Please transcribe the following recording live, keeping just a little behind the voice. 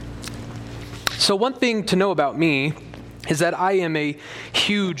So one thing to know about me is that I am a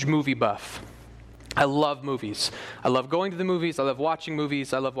huge movie buff. I love movies. I love going to the movies. I love watching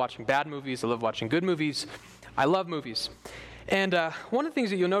movies. I love watching bad movies. I love watching good movies. I love movies. And one of the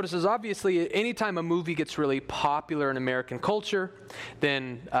things that you'll notice is obviously anytime a movie gets really popular in American culture,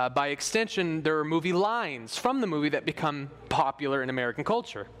 then by extension there are movie lines from the movie that become popular in American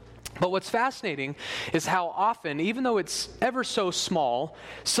culture. But what's fascinating is how often, even though it's ever so small,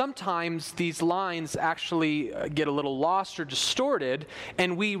 sometimes these lines actually get a little lost or distorted,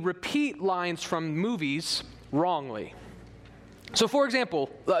 and we repeat lines from movies wrongly. So for example,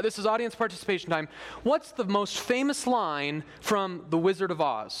 this is audience participation time. What's the most famous line from The Wizard of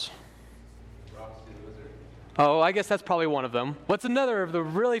Oz? Frosty the Wizard. Oh, I guess that's probably one of them. What's another of the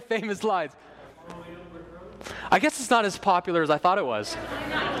really famous lines? I guess it's not as popular as I thought it was.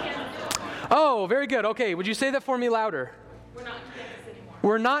 Oh, very good. Okay, would you say that for me louder? We're not in Kansas anymore.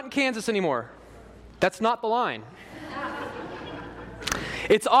 We're not in Kansas anymore. That's not the line.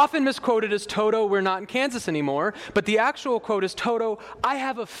 It's often misquoted as Toto, we're not in Kansas anymore, but the actual quote is Toto, I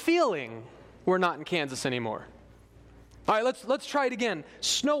have a feeling we're not in Kansas anymore. All right, let's try it again.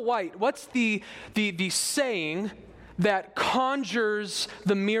 Snow White, what's the saying that conjures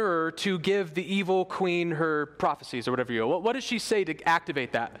the mirror to give the evil queen her prophecies or whatever you will? What does she say to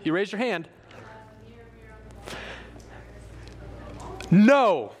activate that? You raise your hand.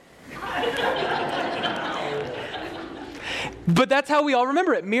 No. But that's how we all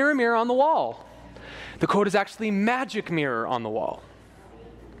remember it. Mirror, mirror on the wall. The quote is actually magic mirror on the wall.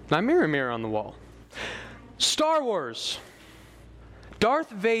 Not mirror, mirror on the wall. Star Wars. Darth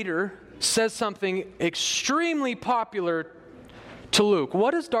Vader says something extremely popular to Luke.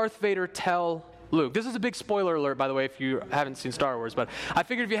 What does Darth Vader tell Luke? This is a big spoiler alert, by the way, if you haven't seen Star Wars, but I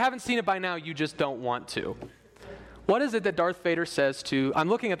figured if you haven't seen it by now, you just don't want to. What is it that Darth Vader says to, I'm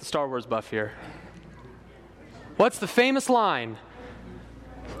looking at the Star Wars buff here. What's the famous line?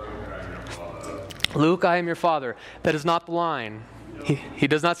 Luke, I am your father. That is not the line. He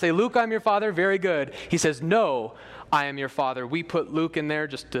does not say, Luke, I am your father. Very good. He says, no, I am your father. We put Luke in there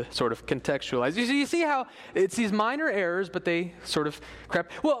just to sort of contextualize. You see how it's these minor errors, but they sort of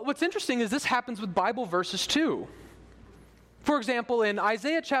crap. Well, what's interesting is this happens with Bible verses too. For example, in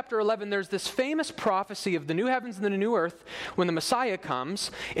Isaiah chapter 11, there's this famous prophecy of the new heavens and the new earth when the Messiah comes.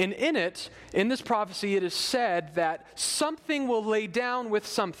 And in it, in this prophecy, it is said that something will lay down with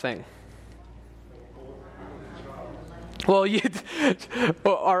something. Well,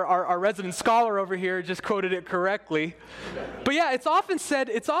 our resident scholar over here just quoted it correctly. But yeah, it's often said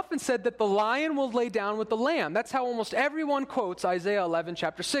that the lion will lay down with the lamb. That's how almost everyone quotes Isaiah 11,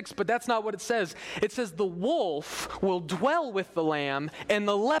 chapter 6, but that's not what it says. It says the wolf will dwell with the lamb, and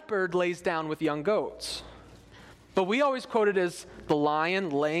the leopard lays down with young goats. But we always quote it as the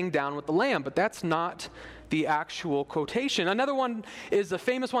lion laying down with the lamb, but that's not the actual quotation. Another one is a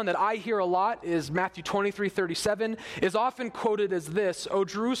famous one that I hear a lot is Matthew 23:37 is often quoted as this, O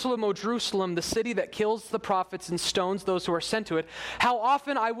Jerusalem, the city that kills the prophets and stones those who are sent to it. How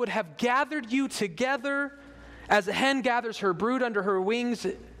often I would have gathered you together as a hen gathers her brood under her wings,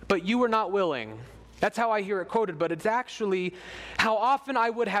 but you were not willing. That's how I hear it quoted, but it's actually how often I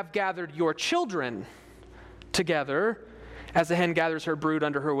would have gathered your children together as a hen gathers her brood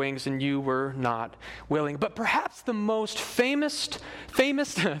under her wings, and you were not willing. But perhaps the most famous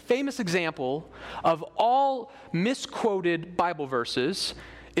example of all misquoted Bible verses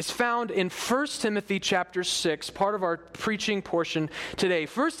is found in 1 Timothy chapter 6, part of our preaching portion today.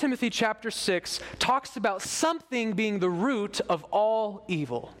 1 Timothy chapter 6 talks about something being the root of all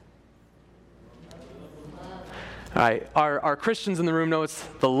evil. All right, our Christians in the room know it's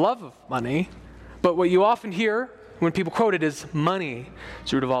the love of money, but what you often hear when people quote it is money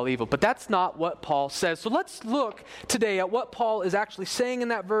is the root of all evil. But that's not what Paul says. So let's look today at what Paul is actually saying in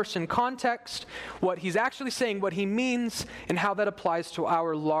that verse in context, what he's actually saying, what he means, and how that applies to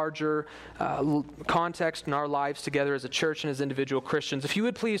our larger context in our lives together as a church and as individual Christians. If you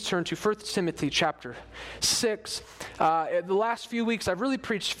would please turn to 1 Timothy chapter 6. The last few weeks I've really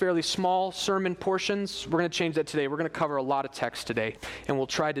preached fairly small sermon portions. We're going to change that today. We're going to cover a lot of text today, and we'll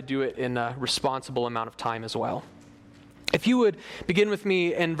try to do it in a responsible amount of time as well. If you would begin with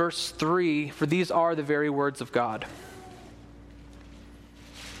me in verse 3, for these are the very words of God.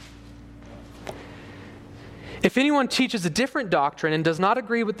 If anyone teaches a different doctrine and does not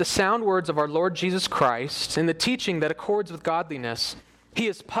agree with the sound words of our Lord Jesus Christ and the teaching that accords with godliness, he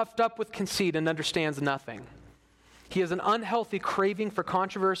is puffed up with conceit and understands nothing. He has an unhealthy craving for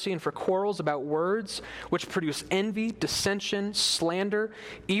controversy and for quarrels about words, which produce envy, dissension, slander,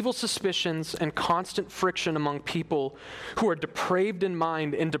 evil suspicions, and constant friction among people who are depraved in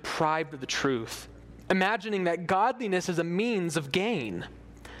mind and deprived of the truth, imagining that godliness is a means of gain.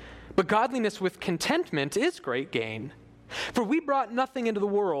 But godliness with contentment is great gain. For we brought nothing into the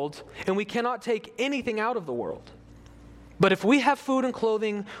world, and we cannot take anything out of the world. But if we have food and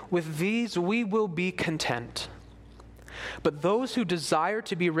clothing, with these we will be content. But those who desire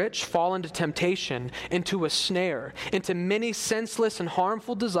to be rich fall into temptation, into a snare, into many senseless and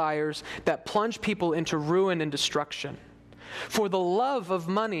harmful desires that plunge people into ruin and destruction. For the love of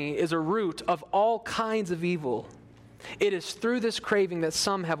money is a root of all kinds of evil. It is through this craving that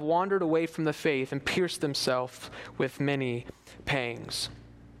some have wandered away from the faith and pierced themselves with many pangs.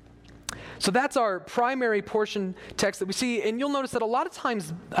 So that's our primary portion text that we see. And you'll notice that a lot of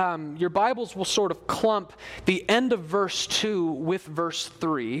times your Bibles will sort of clump the end of verse 2 with verse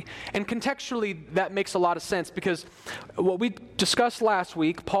 3. And contextually, that makes a lot of sense because what we discussed last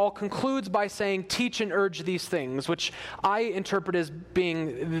week, Paul concludes by saying, teach and urge these things, which I interpret as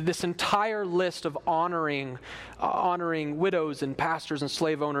being this entire list of honoring widows and pastors and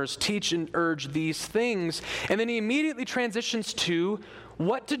slave owners. Teach and urge these things. And then he immediately transitions to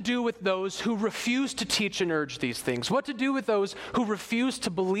what to do with those who refuse to teach and urge these things. What to do with those who refuse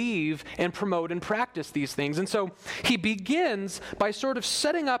to believe and promote and practice these things. And so he begins by sort of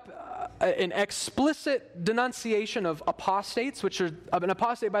setting up an explicit denunciation of apostates, which are, an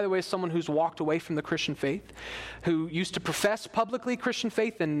apostate, by the way, is someone who's walked away from the Christian faith, who used to profess publicly Christian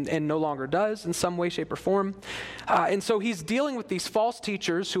faith and no longer does in some way, shape, or form. And so he's dealing with these false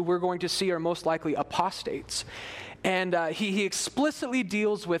teachers who we're going to see are most likely apostates. And he explicitly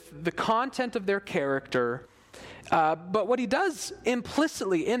deals with the content of their character. But what he does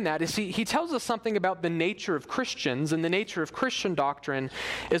implicitly in that is he tells us something about the nature of Christians and the nature of Christian doctrine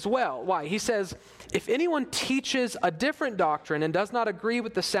as well. Why? He says, if anyone teaches a different doctrine and does not agree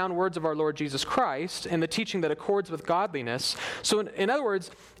with the sound words of our Lord Jesus Christ and the teaching that accords with godliness, so in other words,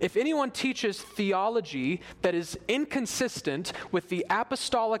 if anyone teaches theology that is inconsistent with the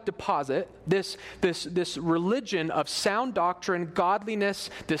apostolic deposit, this religion of sound doctrine, godliness,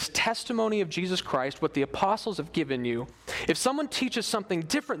 this testimony of Jesus Christ, what the apostles have given you, if someone teaches something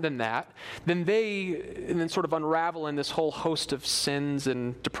different than that, then they sort of unravel in this whole host of sins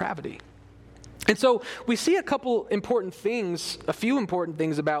and depravity. And so we see a few important things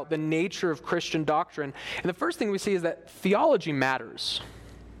about the nature of Christian doctrine. And the first thing we see is that theology matters.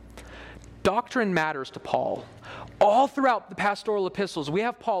 Doctrine matters to Paul. All throughout the pastoral epistles, we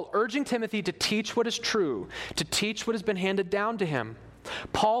have Paul urging Timothy to teach what is true, to teach what has been handed down to him.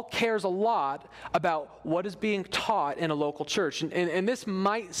 Paul cares a lot about what is being taught in a local church. And this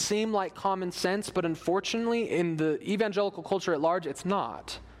might seem like common sense, but unfortunately, in the evangelical culture at large, it's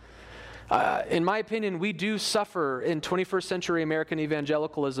not. In my opinion, we do suffer in 21st century American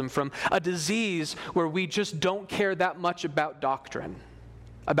evangelicalism from a disease where we just don't care that much about doctrine,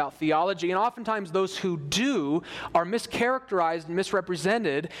 about theology. And oftentimes those who do are mischaracterized and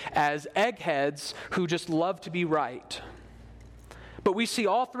misrepresented as eggheads who just love to be right. But we see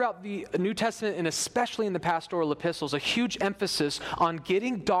all throughout the New Testament, and especially in the pastoral epistles, a huge emphasis on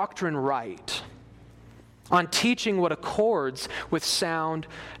getting doctrine right, on teaching what accords with sound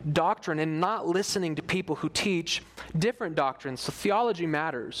doctrine and not listening to people who teach different doctrines. So theology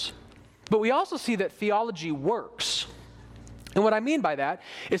matters. But we also see that theology works. And what I mean by that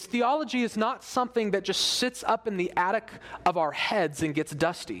is theology is not something that just sits up in the attic of our heads and gets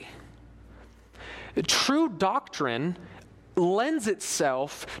dusty. True doctrine lends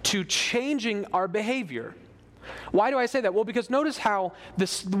itself to changing our behavior. Why do I say that? Well, because notice how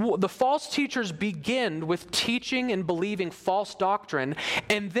the false teachers begin with teaching and believing false doctrine,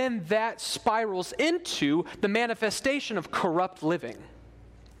 and then that spirals into the manifestation of corrupt living.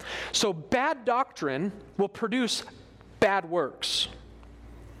 So bad doctrine will produce bad works.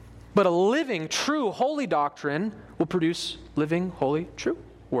 But a living, true, holy doctrine will produce living, holy, true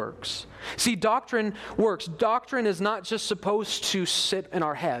works. See, doctrine works. Doctrine is not just supposed to sit in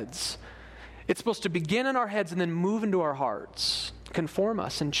our heads. It's supposed to begin in our heads and then move into our hearts, conform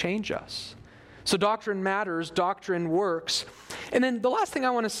us and change us. So doctrine matters, doctrine works. And then the last thing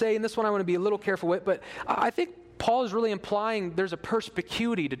I want to say, and this one I want to be a little careful with, but I think Paul is really implying there's a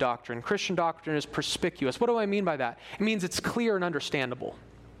perspicuity to doctrine. Christian doctrine is perspicuous. What do I mean by that? It means it's clear and understandable.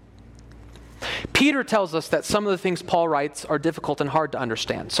 Peter tells us that some of the things Paul writes are difficult and hard to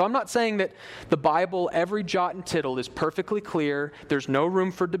understand. So I'm not saying that the Bible, every jot and tittle, is perfectly clear, there's no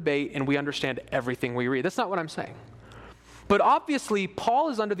room for debate, and we understand everything we read. That's not what I'm saying. But obviously, Paul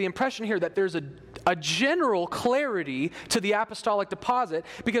is under the impression here that there's a general clarity to the apostolic deposit,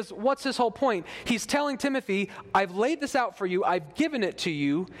 because what's his whole point? He's telling Timothy, I've laid this out for you, I've given it to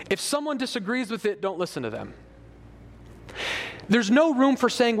you. If someone disagrees with it, don't listen to them. There's no room for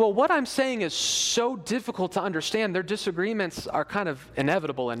saying, well, what I'm saying is so difficult to understand, their disagreements are kind of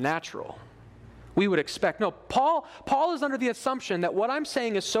inevitable and natural. We would expect. No, Paul is under the assumption that what I'm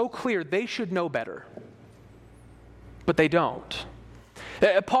saying is so clear, they should know better. But they don't.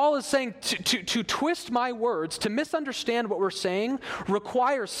 Paul is saying to twist my words, to misunderstand what we're saying,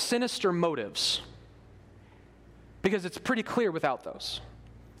 requires sinister motives. Because it's pretty clear without those.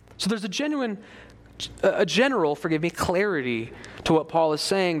 So there's a general clarity to what Paul is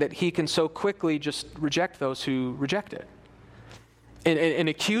saying, that he can so quickly just reject those who reject it. And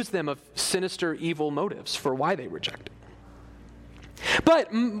accuse them of sinister, evil motives for why they reject it. But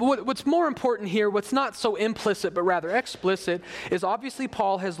what's more important here, what's not so implicit but rather explicit, is obviously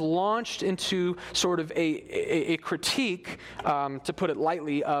Paul has launched into sort of a critique, to put it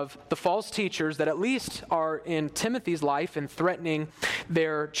lightly, of the false teachers that at least are in Timothy's life and threatening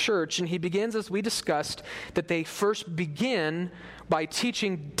their church. And he begins, as we discussed, that they first begin by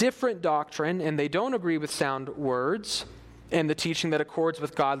teaching different doctrine, and they don't agree with sound words and the teaching that accords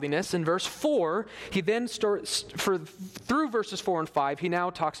with godliness. In verse 4, he then starts, through verses 4 and 5, he now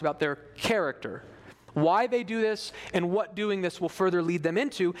talks about their character, why they do this, and what doing this will further lead them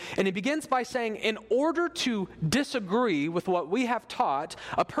into. And he begins by saying, in order to disagree with what we have taught,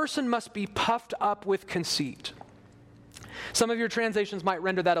 a person must be puffed up with conceit. Some of your translations might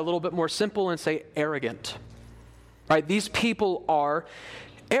render that a little bit more simple and say arrogant. Right? These people are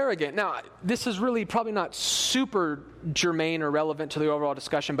arrogant. Now, this is really probably not super germane or relevant to the overall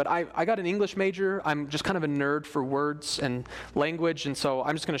discussion, but I got an English major. I'm just kind of a nerd for words and language, and so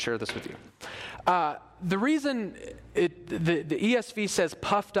I'm just going to share this with you. The reason the ESV says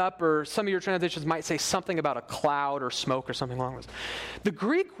puffed up, or some of your translations might say something about a cloud or smoke or something along those. The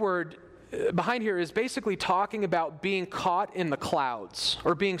Greek word behind here is basically talking about being caught in the clouds,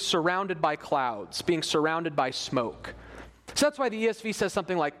 or being surrounded by clouds, being surrounded by smoke. So that's why the ESV says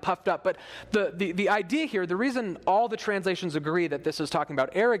something like puffed up. But the idea here, the reason all the translations agree that this is talking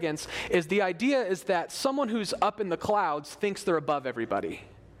about arrogance, is the idea is that someone who's up in the clouds thinks they're above everybody.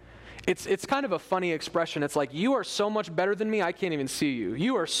 It's kind of a funny expression. It's like, you are so much better than me, I can't even see you.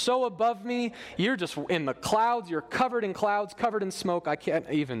 You are so above me, you're just in the clouds, you're covered in clouds, covered in smoke, I can't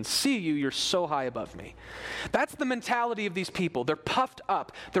even see you, you're so high above me. That's the mentality of these people. They're puffed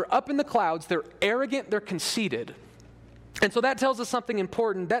up. They're up in the clouds, they're arrogant, they're conceited. And so that tells us something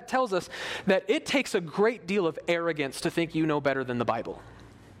important. That tells us that it takes a great deal of arrogance to think you know better than the Bible.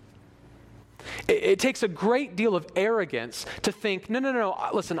 It takes a great deal of arrogance to think, no,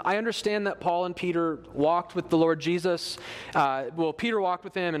 listen, I understand that Paul and Peter walked with the Lord Jesus. Peter walked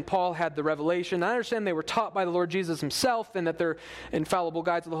with him and Paul had the revelation. I understand they were taught by the Lord Jesus himself and that they're infallible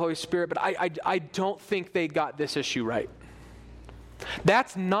guides of the Holy Spirit, but I don't think they got this issue right.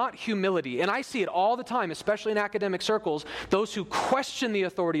 That's not humility. And I see it all the time, especially in academic circles. Those who question the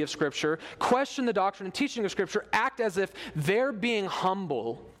authority of Scripture, question the doctrine and teaching of Scripture, act as if they're being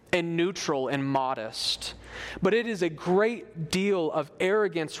humble and neutral and modest. But it is a great deal of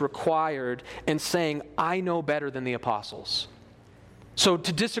arrogance required in saying, I know better than the apostles. So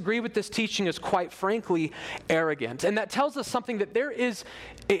to disagree with this teaching is quite frankly arrogant. And that tells us something, that there is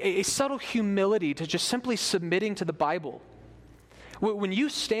a subtle humility to just simply submitting to the Bible. When you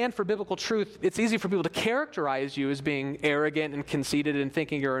stand for biblical truth, it's easy for people to characterize you as being arrogant and conceited and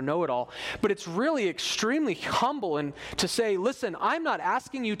thinking you're a know-it-all. But it's really extremely humble and to say, listen, I'm not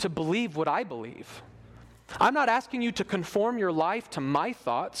asking you to believe what I believe. I'm not asking you to conform your life to my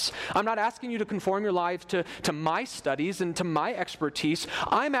thoughts. I'm not asking you to conform your life to my studies and to my expertise.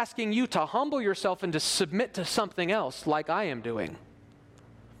 I'm asking you to humble yourself and to submit to something else like I am doing.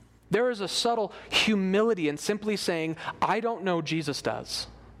 There is a subtle humility in simply saying, I don't know, Jesus does.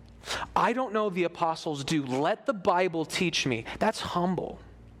 I don't know, the apostles do. Let the Bible teach me. That's humble.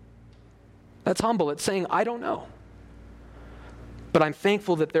 That's humble. It's saying, I don't know. But I'm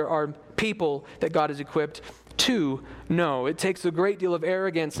thankful that there are people that God has equipped to know. It takes a great deal of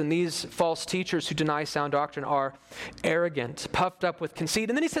arrogance, and these false teachers who deny sound doctrine are arrogant, puffed up with conceit.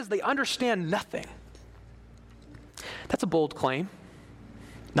 And then he says they understand nothing. That's a bold claim.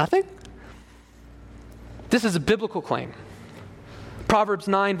 Nothing? This is a biblical claim. Proverbs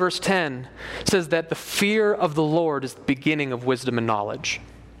 9 verse 10 says that the fear of the Lord is the beginning of wisdom and knowledge.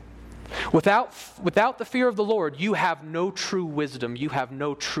 Without the fear of the Lord, you have no true wisdom. You have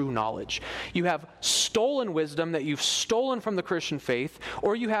no true knowledge. You have stolen wisdom that you've stolen from the Christian faith,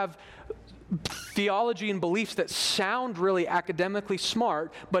 or you have theology and beliefs that sound really academically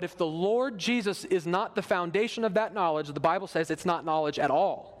smart, but if the Lord Jesus is not the foundation of that knowledge, the Bible says it's not knowledge at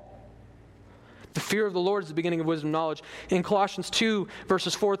all. The fear of the Lord is the beginning of wisdom and knowledge. In Colossians 2,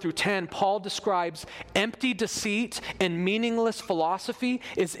 verses 4 through 10, Paul describes empty deceit and meaningless philosophy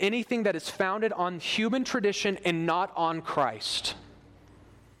as anything that is founded on human tradition and not on Christ.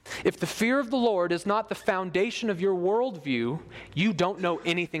 If the fear of the Lord is not the foundation of your worldview, you don't know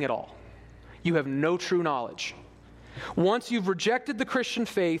anything at all. You have no true knowledge. Once you've rejected the Christian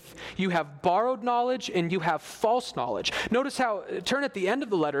faith, you have borrowed knowledge and you have false knowledge. Notice how, turn at the end of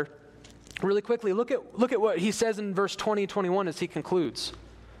the letter, really quickly, look at what he says in verse 20 and 21 as he concludes.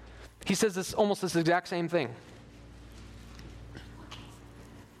 He says this exact same thing.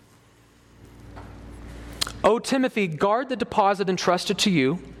 O Timothy, guard the deposit entrusted to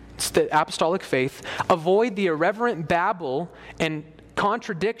you, it's the apostolic faith. Avoid the irreverent babble and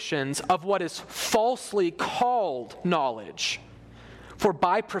contradictions of what is falsely called knowledge. For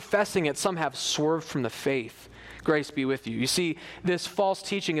by professing it, some have swerved from the faith. Grace be with you. You see, this false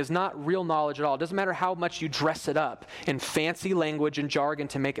teaching is not real knowledge at all. It doesn't matter how much you dress it up in fancy language and jargon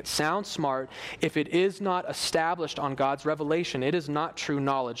to make it sound smart. If it is not established on God's revelation, it is not true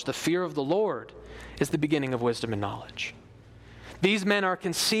knowledge. The fear of the Lord is the beginning of wisdom and knowledge. These men are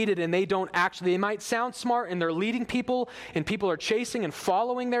conceited and they might sound smart and they're leading people and people are chasing and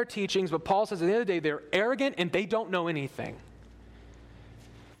following their teachings, but Paul says at the end of the day, they're arrogant and they don't know anything.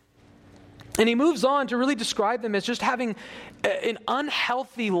 And he moves on to really describe them as just having an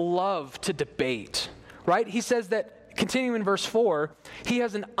unhealthy love to debate, right? He says that, continuing in verse 4, he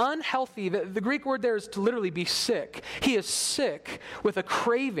has an unhealthy, the Greek word there is to literally be sick. He is sick with a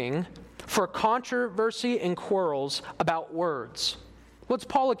craving for controversy and quarrels about words. What's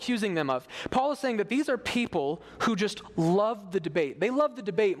Paul accusing them of? Paul is saying that these are people who just love the debate. They love the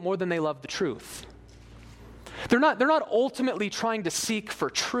debate more than they love the truth. They're not ultimately trying to seek for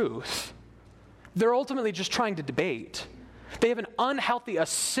truth. They're ultimately just trying to debate. They have an unhealthy, a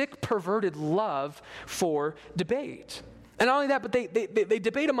sick, perverted love for debate. And not only that, but they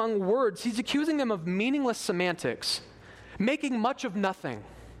debate among words. He's accusing them of meaningless semantics, making much of nothing.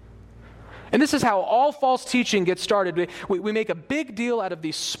 And this is how all false teaching gets started. We make a big deal out of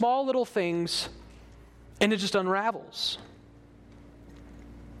these small little things, and it just unravels.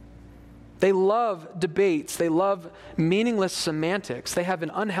 They love debates. They love meaningless semantics. They have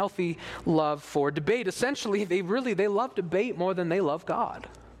an unhealthy love for debate. Essentially, they love debate more than they love God.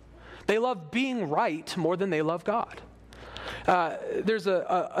 They love being right more than they love God. There's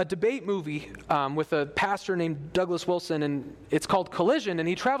a debate movie with a pastor named Douglas Wilson, and it's called Collision, and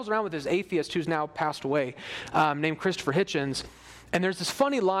he travels around with this atheist who's now passed away, named Christopher Hitchens. And there's this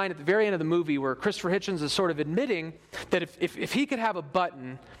funny line at the very end of the movie where Christopher Hitchens is sort of admitting that if he could have a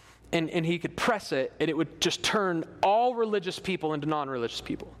button and he could press it, and it would just turn all religious people into non-religious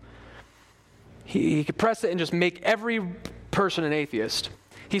people. He could press it and just make every person an atheist.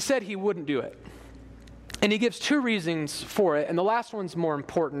 He said he wouldn't do it. And he gives two reasons for it, and the last one's more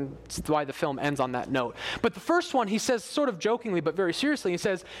important. It's why the film ends on that note. But the first one, he says sort of jokingly but very seriously, he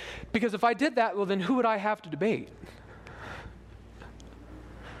says, because if I did that, well, then who would I have to debate?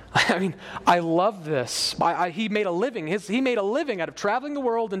 I mean, I love this. He made a living. He made a living out of traveling the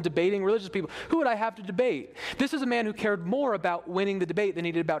world and debating religious people. Who would I have to debate? This is a man who cared more about winning the debate than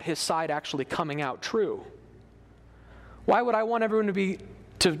he did about his side actually coming out true. Why would I want everyone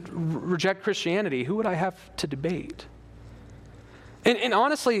to reject Christianity? Who would I have to debate? And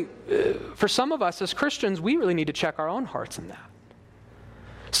honestly, for some of us as Christians, we really need to check our own hearts in that.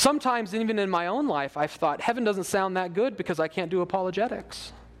 Sometimes, even in my own life, I've thought, heaven doesn't sound that good because I can't do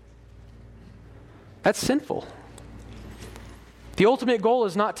apologetics. That's sinful. The ultimate goal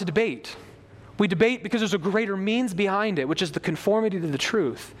is not to debate. We debate because there's a greater means behind it, which is the conformity to the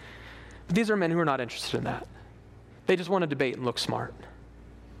truth. But these are men who are not interested in that. They just want to debate and look smart.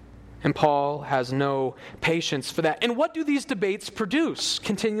 And Paul has no patience for that. And what do these debates produce?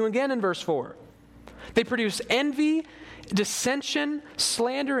 Continue again in verse 4. They produce envy, dissension,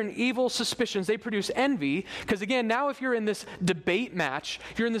 slander, and evil suspicions. They produce envy because, again, now if you're in this debate match,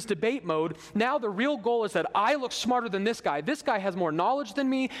 you're in this debate mode, now the real goal is that I look smarter than this guy. This guy has more knowledge than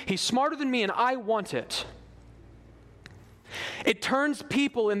me. He's smarter than me, and I want it. It turns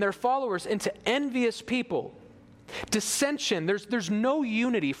people and their followers into envious people. Dissension, there's no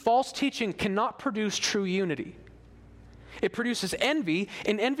unity. False teaching cannot produce true unity. It produces envy,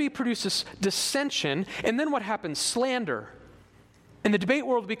 and envy produces dissension, and then what happens? Slander. In the debate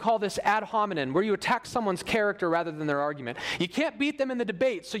world, we call this ad hominem, where you attack someone's character rather than their argument. You can't beat them in the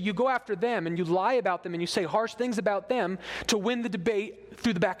debate, so you go after them, and you lie about them, and you say harsh things about them to win the debate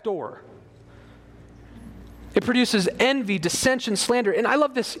through the back door. It produces envy, dissension, slander, and I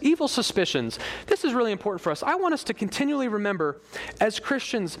love this, evil suspicions. This is really important for us. I want us to continually remember, as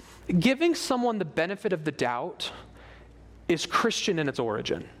Christians, giving someone the benefit of the doubt is Christian in its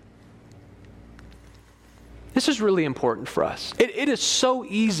origin. This is really important for us. It is so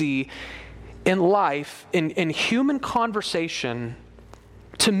easy in life, in human conversation,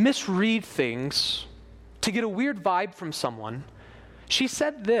 to misread things, to get a weird vibe from someone. She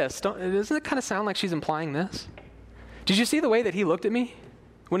said this. Doesn't it kind of sound like she's implying this? Did you see the way that he looked at me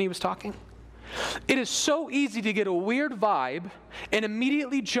when he was talking? It is so easy to get a weird vibe and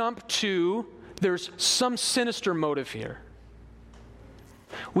immediately jump to, there's some sinister motive here.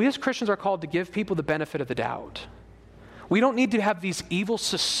 We as Christians are called to give people the benefit of the doubt. We don't need to have these evil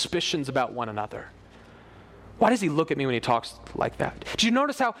suspicions about one another. Why does he look at me when he talks like that? Did you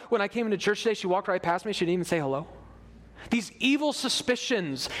notice how when I came into church today, she walked right past me, she didn't even say hello? These evil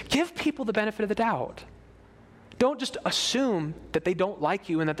suspicions, give people the benefit of the doubt. Don't just assume that they don't like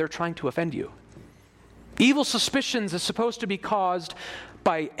you and that they're trying to offend you. Evil suspicions is supposed to be caused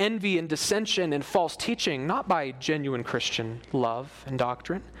by envy and dissension and false teaching, not by genuine Christian love and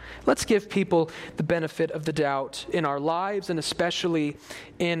doctrine. Let's give people the benefit of the doubt in our lives and especially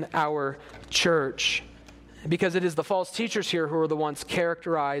in our church. Because it is the false teachers here who are the ones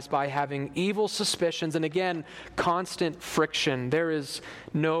characterized by having evil suspicions and, again, constant friction. There is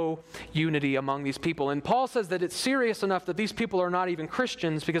no unity among these people. And Paul says that it's serious enough that these people are not even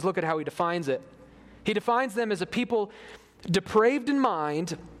Christians, because look at how he defines it. He defines them as a people depraved in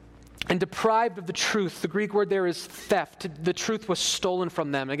mind and deprived of the truth. The Greek word there is theft. The truth was stolen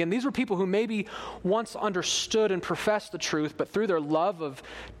from them. Again, these were people who maybe once understood and professed the truth, but through their love of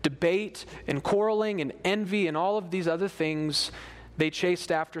debate and quarreling and envy and all of these other things, they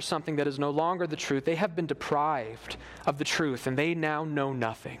chased after something that is no longer the truth. They have been deprived of the truth, and they now know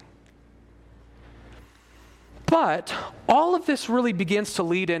nothing. But all of this really begins to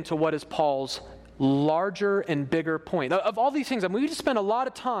lead into what is Paul's larger and bigger point. Of all these things, we just spend a lot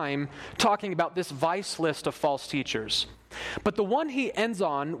of time talking about this vice list of false teachers. But the one he ends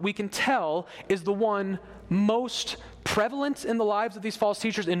on, we can tell, is the one most prevalent in the lives of these false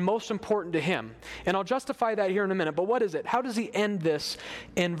teachers and most important to him. And I'll justify that here in a minute. But what is it? How does he end this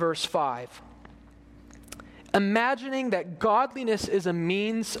in verse 5? Imagining that godliness is a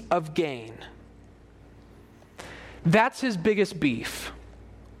means of gain. That's his biggest beef.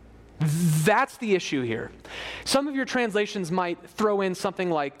 That's the issue here. Some of your translations might throw in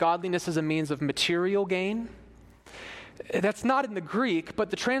something like godliness as a means of material gain. That's not in the Greek, but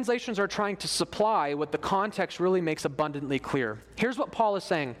the translations are trying to supply what the context really makes abundantly clear. Here's what Paul is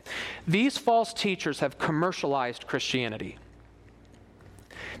saying. These false teachers have commercialized Christianity.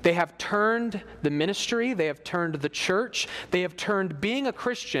 They have turned the ministry, they have turned the church, they have turned being a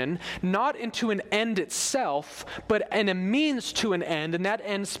Christian not into an end itself, but in a means to an end, and that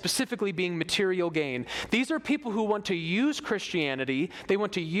end specifically being material gain. These are people who want to use Christianity, they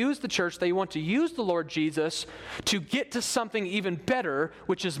want to use the church, they want to use the Lord Jesus to get to something even better,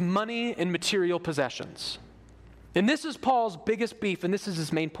 which is money and material possessions. And this is Paul's biggest beef, and this is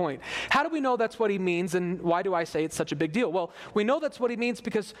his main point. How do we know that's what he means, and why do I say it's such a big deal? Well, we know that's what he means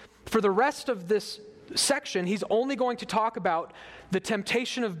because for the rest of this section, he's only going to talk about the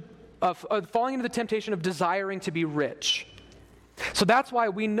temptation of falling into the temptation of desiring to be rich. So that's why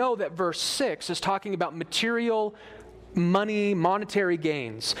we know that verse 6 is talking about material money, monetary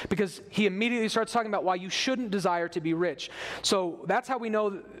gains, because he immediately starts talking about why you shouldn't desire to be rich. So that's how we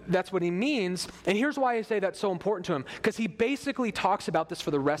know that's what he means. And here's why I say that's so important to him, because he basically talks about this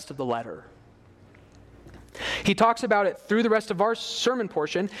for the rest of the letter. He talks about it through the rest of our sermon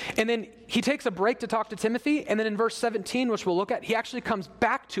portion, and then he takes a break to talk to Timothy, and then in verse 17, which we'll look at, he actually comes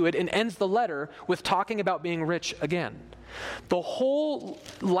back to it and ends the letter with talking about being rich again. The whole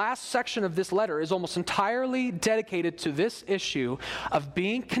last section of this letter is almost entirely dedicated to this issue of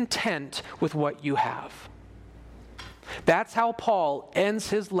being content with what you have. That's how Paul ends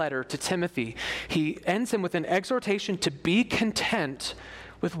his letter to Timothy. He ends him with an exhortation to be content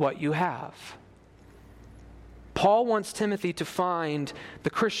with what you have. Paul wants Timothy to find the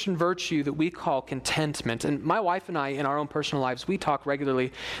Christian virtue that we call contentment. And my wife and I, in our own personal lives, we talk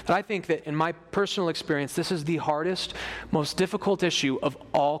regularly that I think that in my personal experience, this is the hardest, most difficult issue of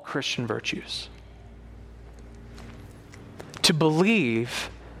all Christian virtues. To believe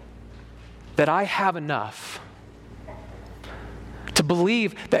that I have enough. To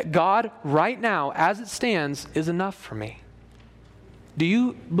believe that God, right now, as it stands, is enough for me. Do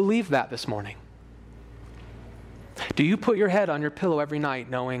you believe that this morning? Do you put your head on your pillow every night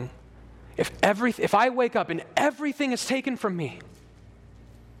knowing if I wake up and everything is taken from me,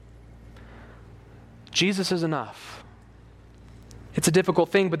 Jesus is enough. It's a difficult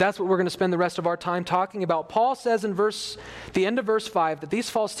thing, but that's what we're going to spend the rest of our time talking about. Paul says in the end of verse 5 that these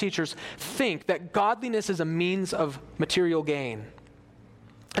false teachers think that godliness is a means of material gain.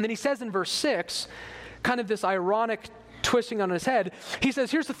 And then he says in verse 6, kind of this ironic twisting on his head, he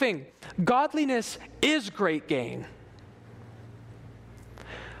says, here's the thing, godliness is great gain,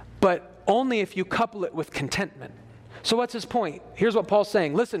 but only if you couple it with contentment. So what's his point? Here's what Paul's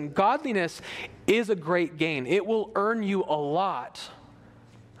saying. Listen, godliness is a great gain. It will earn you a lot,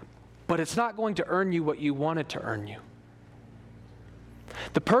 but it's not going to earn you what you want it to earn you.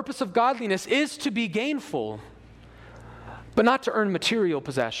 The purpose of godliness is to be gainful, but not to earn material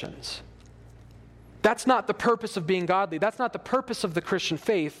possessions. That's not the purpose of being godly. That's not the purpose of the Christian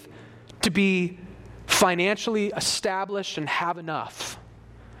faith, to be financially established and have enough.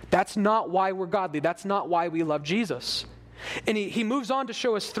 That's not why we're godly. That's not why we love Jesus. And he moves on to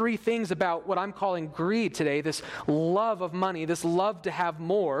show us three things about what I'm calling greed today, this love of money, this love to have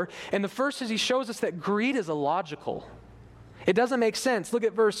more. And the first is he shows us that greed is illogical. It doesn't make sense. Look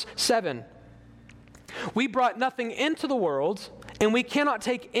at verse 7. We brought nothing into the world, and we cannot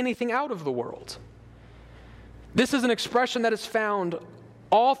take anything out of the world. This is an expression that is found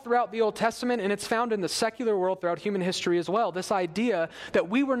all throughout the Old Testament, and it's found in the secular world throughout human history as well. This idea that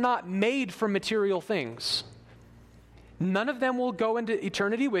we were not made for material things. None of them will go into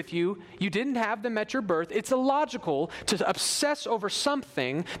eternity with you. You didn't have them at your birth. It's illogical to obsess over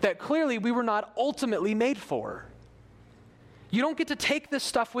something that clearly we were not ultimately made for. You don't get to take this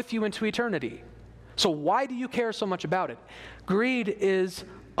stuff with you into eternity. So why do you care so much about it? Greed is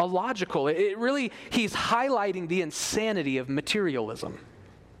illogical. He's highlighting the insanity of materialism.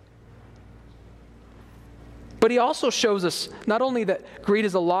 But he also shows us not only that greed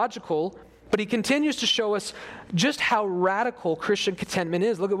is illogical, but he continues to show us just how radical Christian contentment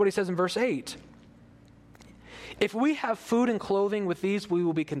is. Look at what he says in verse 8. If we have food and clothing, with these we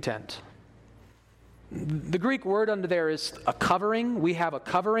will be content. The Greek word under there is a covering. We have a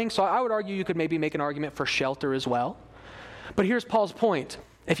covering. So I would argue you could maybe make an argument for shelter as well. But here's Paul's point.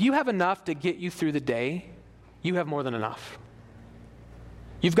 If you have enough to get you through the day, you have more than enough.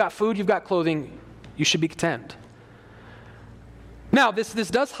 You've got food, you've got clothing, you should be content. Now, this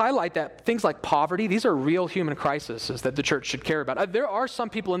does highlight that things like poverty, these are real human crises that the church should care about. There are some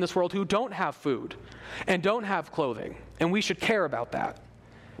people in this world who don't have food and don't have clothing, and we should care about that.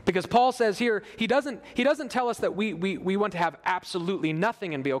 Because Paul says here, he doesn't tell us that we want to have absolutely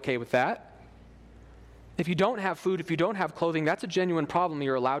nothing and be okay with that. If you don't have food, if you don't have clothing, that's a genuine problem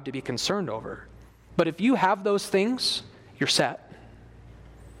you're allowed to be concerned over. But if you have those things, you're set.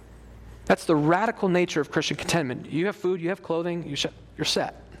 That's the radical nature of Christian contentment. You have food, you have clothing, you're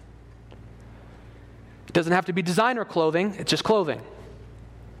set. It doesn't have to be designer clothing, it's just clothing.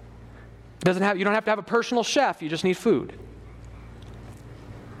 You don't have to have a personal chef, you just need food.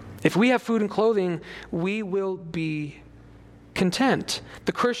 If we have food and clothing, we will be content.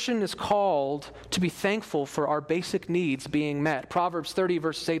 The Christian is called to be thankful for our basic needs being met. Proverbs 30,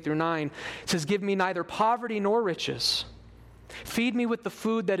 verses 8 through 9 says, "Give me neither poverty nor riches. Feed me with the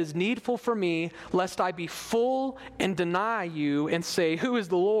food that is needful for me, lest I be full and deny you and say, 'Who is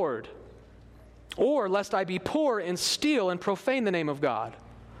the Lord?' Or lest I be poor and steal and profane the name of God."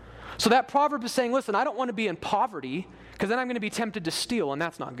 So that proverb is saying, listen, I don't want to be in poverty because then I'm going to be tempted to steal, and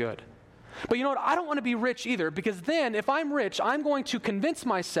that's not good. But you know what? I don't want to be rich either, because then if I'm rich, I'm going to convince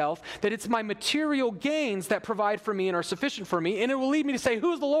myself that it's my material gains that provide for me and are sufficient for me, and it will lead me to say,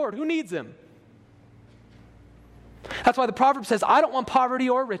 "Who's the Lord? Who needs him?" That's why the proverb says, I don't want poverty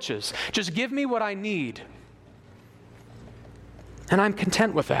or riches. Just give me what I need. And I'm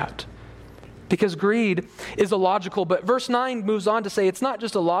content with that. Because greed is illogical. But verse 9 moves on to say it's not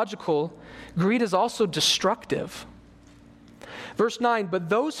just illogical, greed is also destructive. Verse 9, "But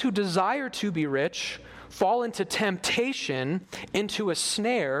those who desire to be rich fall into temptation, into a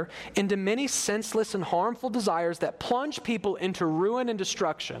snare, into many senseless and harmful desires that plunge people into ruin and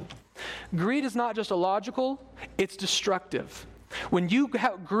destruction." Greed is not just illogical, it's destructive. When you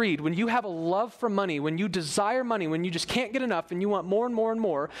have greed, when you have a love for money, when you desire money, when you just can't get enough and you want more and more and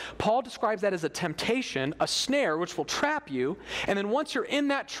more, Paul describes that as a temptation, a snare which will trap you, and then once you're in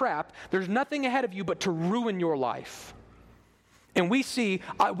that trap, there's nothing ahead of you but to ruin your life. And we see,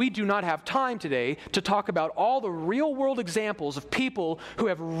 we do not have time today to talk about all the real world examples of people who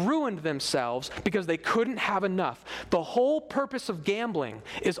have ruined themselves because they couldn't have enough. The whole purpose of gambling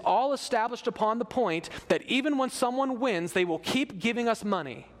is all established upon the point that even when someone wins, they will keep giving us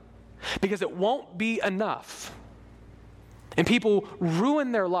money because it won't be enough. And people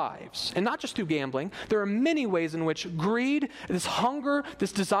ruin their lives, and not just through gambling. There are many ways in which greed, this hunger,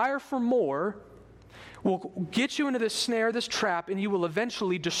 this desire for more, will get you into this snare, this trap, and you will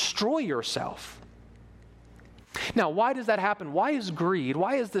eventually destroy yourself. Now, why does that happen? Why is greed,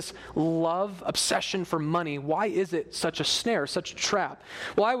 why is this love, obsession for money, why is it such a snare, such a trap?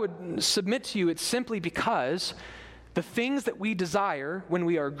 Well, I would submit to you it's simply because the things that we desire when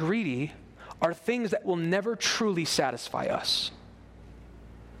we are greedy are things that will never truly satisfy us.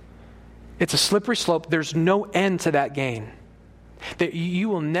 It's a slippery slope. There's no end to that gain. That you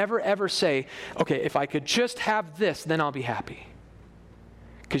will never ever say, okay, if I could just have this, then I'll be happy.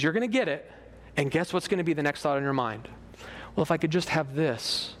 Because you're going to get it. And guess what's going to be the next thought in your mind? Well, if I could just have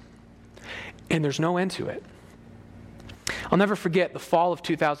this. And there's no end to it. I'll never forget the fall of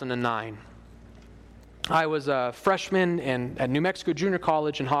 2009. I was a freshman at New Mexico Junior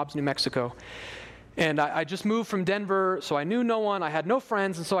College in Hobbs, New Mexico. And I just moved from Denver, so I knew no one. I had no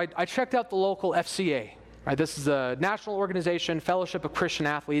friends. And so I checked out the local FCA. Right, this is a national organization, Fellowship of Christian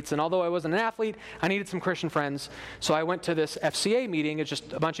Athletes, and although I wasn't an athlete, I needed some Christian friends, so I went to this FCA meeting. It's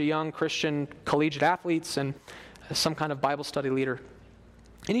just a bunch of young Christian collegiate athletes and some kind of Bible study leader.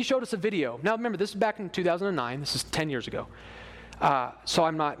 And he showed us a video. Now remember, this is back in 2009. This is 10 years ago. So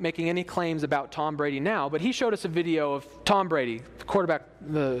I'm not making any claims about Tom Brady now, but he showed us a video of Tom Brady, the quarterback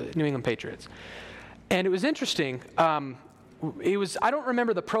of the New England Patriots. And it was interesting. I don't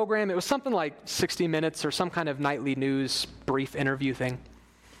remember the program. It was something like 60 Minutes or some kind of nightly news brief interview thing.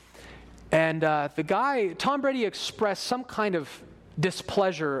 And the guy, Tom Brady, expressed some kind of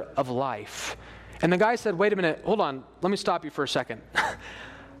displeasure of life. And the guy said, wait a minute, hold on, let me stop you for a second.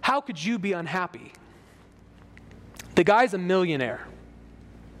 How could you be unhappy? The guy's a millionaire.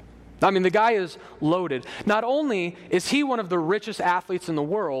 I mean, the guy is loaded. Not only is he one of the richest athletes in the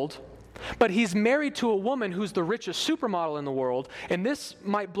world, but he's married to a woman who's the richest supermodel in the world. And this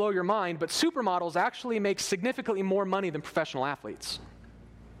might blow your mind, but supermodels actually make significantly more money than professional athletes.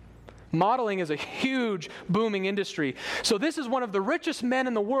 Modeling is a huge, booming industry. So this is one of the richest men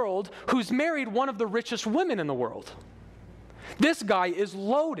in the world who's married one of the richest women in the world. This guy is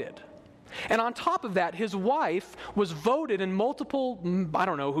loaded. And on top of that, his wife was voted in multiple, I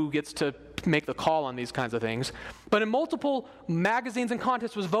don't know who gets to make the call on these kinds of things, but in multiple magazines and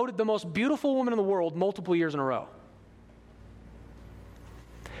contests was voted the most beautiful woman in the world multiple years in a row.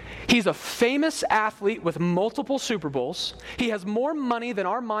 He's a famous athlete with multiple Super Bowls. He has more money than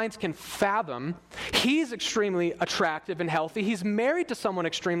our minds can fathom. He's extremely attractive and healthy. He's married to someone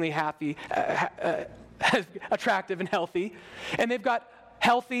extremely attractive and healthy, and they've got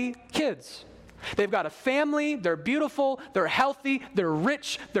healthy kids. They've got a family, they're beautiful, they're healthy, they're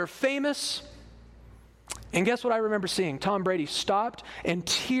rich, they're famous. And guess what I remember seeing? Tom Brady stopped and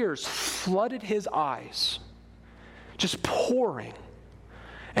tears flooded his eyes, just pouring.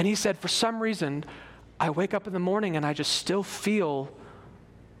 And he said, for some reason, I wake up in the morning and I just still feel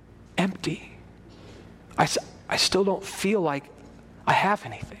empty. I still don't feel like I have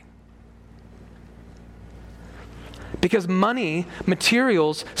anything. Because money,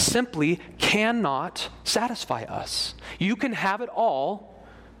 materials, simply cannot satisfy us. You can have it all,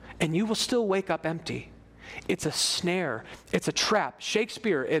 and you will still wake up empty. It's a snare. It's a trap.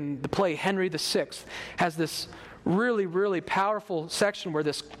 Shakespeare, in the play Henry VI, has this really, really powerful section where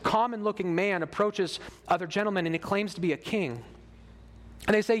this common-looking man approaches other gentlemen, and he claims to be a king.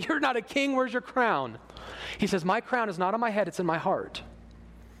 And they say, you're not a king, where's your crown? He says, my crown is not on my head, it's in my heart.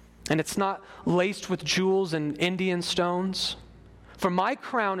 And it's not laced with jewels and Indian stones. For my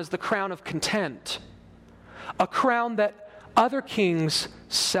crown is the crown of content, a crown that other kings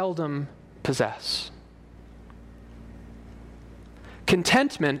seldom possess.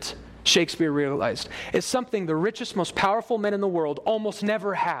 Contentment, Shakespeare realized, is something the richest, most powerful men in the world almost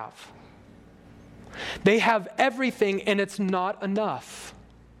never have. They have everything, and it's not enough.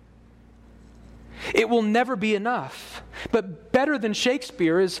 It will never be enough. But better than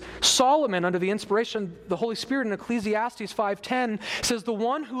Shakespeare is Solomon, under the inspiration of the Holy Spirit, in Ecclesiastes 5:10, says, the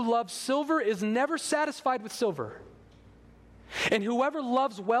one who loves silver is never satisfied with silver. And whoever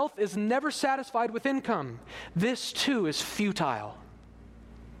loves wealth is never satisfied with income. This too is futile.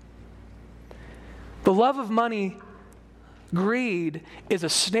 The love of money, greed, is a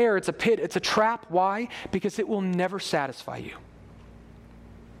snare, it's a pit, it's a trap. Why? Because it will never satisfy you.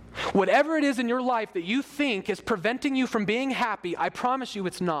 Whatever it is in your life that you think is preventing you from being happy, I promise you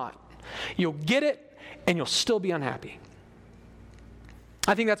it's not. You'll get it, and you'll still be unhappy.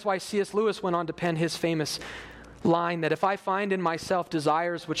 I think that's why C.S. Lewis went on to pen his famous line that if I find in myself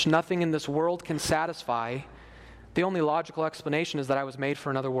desires which nothing in this world can satisfy, the only logical explanation is that I was made for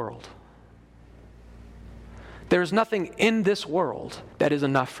another world. There is nothing in this world that is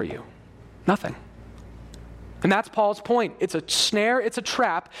enough for you. Nothing. And that's Paul's point. It's a snare, it's a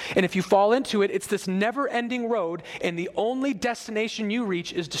trap, and if you fall into it, it's this never-ending road, and the only destination you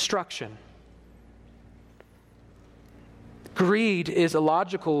reach is destruction. Greed is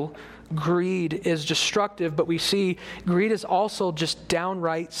illogical, greed is destructive, but we see greed is also just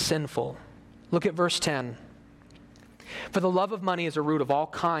downright sinful. Look at verse 10. For the love of money is a root of all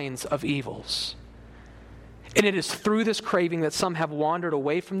kinds of evils. And it is through this craving that some have wandered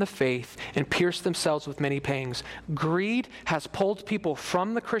away from the faith and pierced themselves with many pangs. Greed has pulled people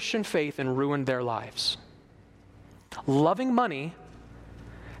from the Christian faith and ruined their lives. Loving money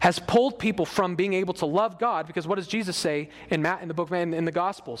has pulled people from being able to love God, because what does Jesus say in the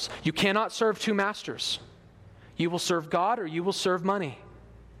Gospels? You cannot serve two masters. You will serve God or you will serve money.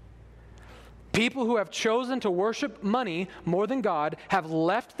 People who have chosen to worship money more than God have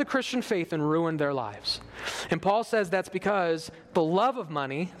left the Christian faith and ruined their lives. And Paul says that's because the love of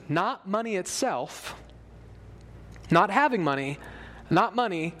money, not money itself, not having money, not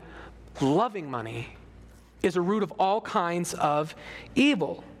money, loving money, is a root of all kinds of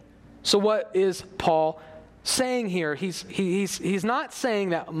evil. So what is Paul saying here? He's not saying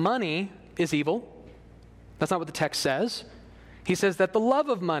that money is evil. That's not what the text says. He says that the love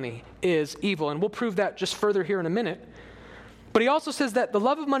of money is evil, and we'll prove that just further here in a minute. But he also says that the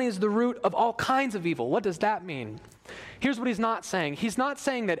love of money is the root of all kinds of evil. What does that mean? Here's what he's not saying. He's not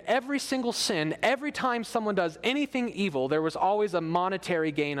saying that every single sin, every time someone does anything evil, there was always a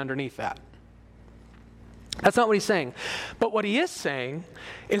monetary gain underneath that. That's not what he's saying. But what he is saying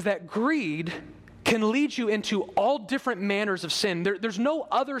is that greed can lead you into all different manners of sin. There's no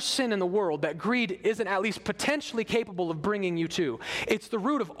other sin in the world that greed isn't at least potentially capable of bringing you to. It's the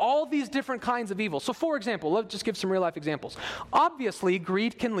root of all these different kinds of evil. So for example, let's just give some real life examples. Obviously,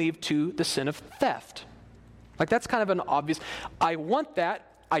 greed can lead to the sin of theft. Like that's kind of an obvious, I want that,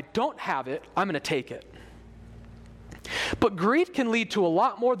 I don't have it, I'm going to take it. But greed can lead to a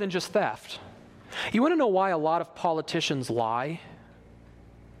lot more than just theft. You want to know why a lot of politicians lie?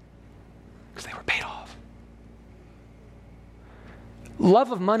 Because they were paid off.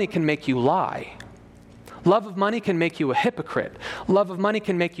 Love of money can make you lie. Love of money can make you a hypocrite. Love of money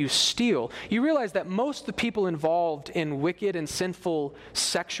can make you steal. You realize that most of the people involved in wicked and sinful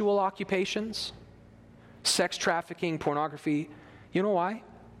sexual occupations, sex trafficking, pornography, you know why?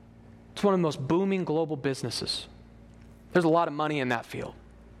 It's one of the most booming global businesses. There's a lot of money in that field.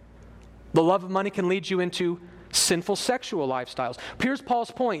 The love of money can lead you into sinful sexual lifestyles. Here's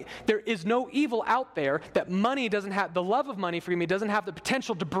Paul's point. There is no evil out there that money doesn't have, the love of money, doesn't have the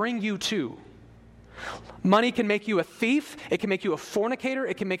potential to bring you to. Money can make you a thief. It can make you a fornicator.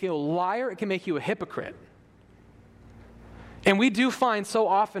 It can make you a liar. It can make you a hypocrite. And we do find so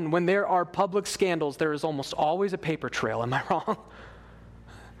often when there are public scandals, there is almost always a paper trail. Am I wrong?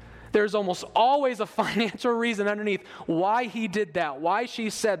 There's almost always a financial reason underneath why he did that, why she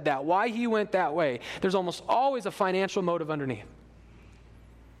said that, why he went that way. There's almost always a financial motive underneath.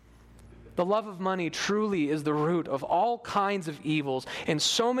 The love of money truly is the root of all kinds of evils, and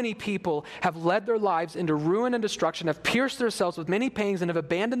so many people have led their lives into ruin and destruction, have pierced themselves with many pangs, and have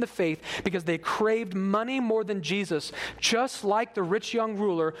abandoned the faith because they craved money more than Jesus, just like the rich young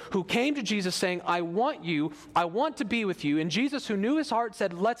ruler who came to Jesus saying, I want you, I want to be with you. And Jesus, who knew his heart,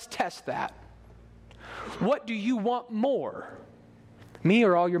 said, let's test that. What do you want more? Me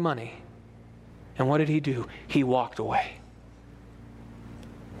or all your money? And what did he do? He walked away.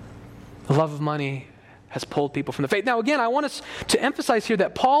 The love of money has pulled people from the faith. Now, again, I want us to emphasize here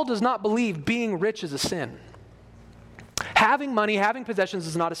that Paul does not believe being rich is a sin. Having money, having possessions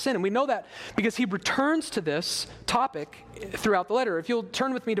is not a sin. And we know that because he returns to this topic throughout the letter. If you'll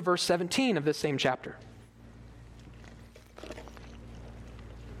turn with me to verse 17 of this same chapter.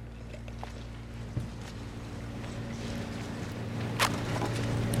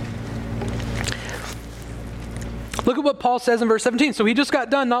 Look at what Paul says in verse 17. So he just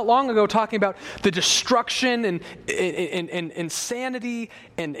got done not long ago talking about the destruction and insanity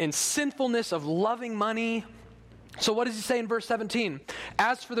and sinfulness of loving money. So what does he say in verse 17?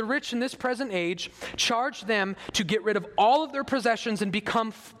 As for the rich in this present age, charge them to get rid of all of their possessions and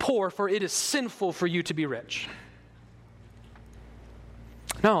become poor, for it is sinful for you to be rich.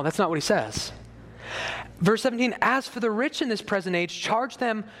 No, that's not what he says. Verse 17, as for the rich in this present age, charge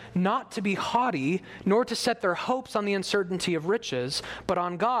them not to be haughty, nor to set their hopes on the uncertainty of riches, but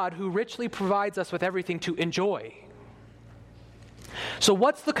on God, who richly provides us with everything to enjoy. So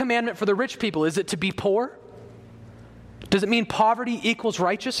what's the commandment for the rich people? Is it to be poor? Does it mean poverty equals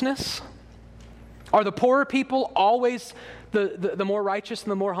righteousness? Are the poorer people always the more righteous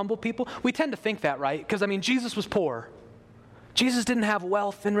and the more humble people? We tend to think that, right? Because, Jesus was poor. Jesus didn't have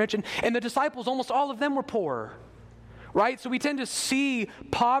wealth and rich, and the disciples, almost all of them were poor, right? So we tend to see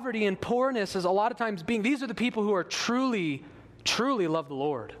poverty and poorness as a lot of times being, these are the people who are truly, truly love the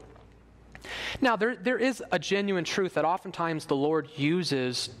Lord. Now, there is a genuine truth that oftentimes the Lord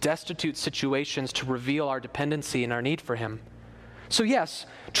uses destitute situations to reveal our dependency and our need for Him. So yes,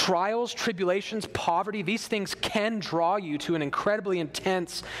 trials, tribulations, poverty, these things can draw you to an incredibly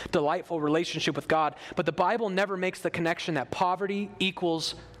intense, delightful relationship with God, but the Bible never makes the connection that poverty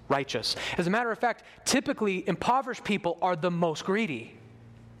equals righteous. As a matter of fact, typically impoverished people are the most greedy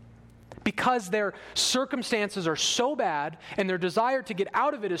because their circumstances are so bad and their desire to get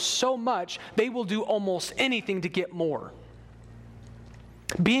out of it is so much, they will do almost anything to get more.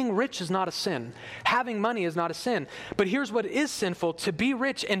 Being rich is not a sin. Having money is not a sin. But here's what is sinful: to be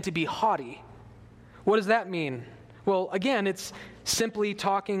rich and to be haughty. What does that mean? Well, again, it's simply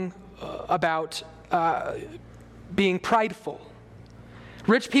talking about being prideful.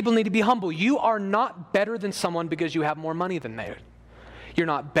 Rich people need to be humble. You are not better than someone because you have more money than they. You're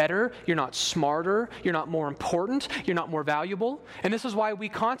not better, you're not smarter, you're not more important, you're not more valuable. And this is why we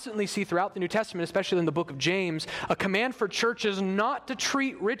constantly see throughout the New Testament, especially in the book of James, a command for churches not to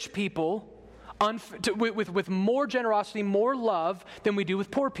treat rich people with more generosity, more love than we do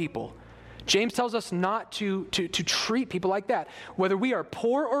with poor people. James tells us not to treat people like that. Whether we are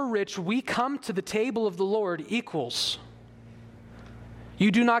poor or rich, we come to the table of the Lord equals.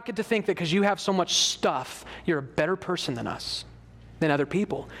 You do not get to think that because you have so much stuff, you're a better person than us, than other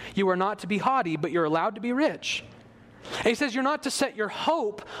people. You are not to be haughty, but you're allowed to be rich. And he says you're not to set your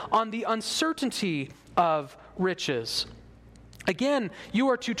hope on the uncertainty of riches. Again, you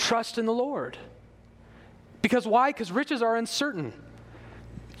are to trust in the Lord. Because why? Because riches are uncertain.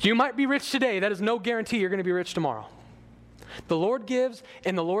 You might be rich today. That is no guarantee you're going to be rich tomorrow. The Lord gives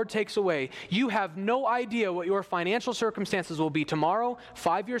and the Lord takes away. You have no idea what your financial circumstances will be tomorrow,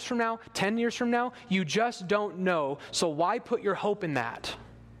 5 years from now, 10 years from now. You just don't know. So why put your hope in that?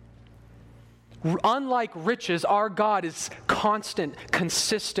 Unlike riches, our God is constant,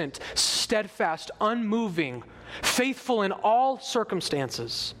 consistent, steadfast, unmoving, faithful in all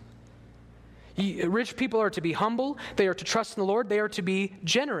circumstances. Rich people are to be humble. They are to trust in the Lord. They are to be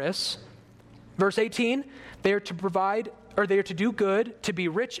generous. Verse 18, they are to provide, or they are to do good, to be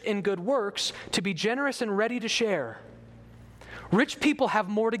rich in good works, to be generous and ready to share. Rich people have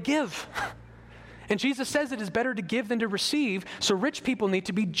more to give. And Jesus says it is better to give than to receive, so rich people need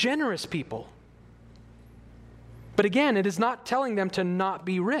to be generous people. But again, it is not telling them to not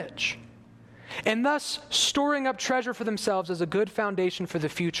be rich. And thus, storing up treasure for themselves as a good foundation for the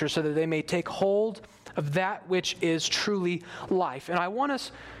future so that they may take hold of that which is truly life. And I want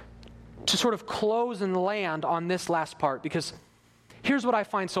us to sort of close and land on this last part, because here's what I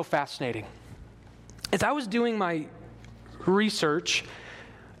find so fascinating. As I was doing my research,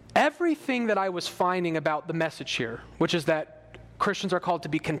 everything that I was finding about the message here, which is that Christians are called to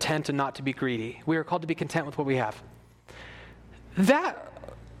be content and not to be greedy. We are called to be content with what we have. That,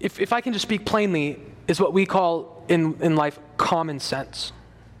 if I can just speak plainly, is what we call in life common sense.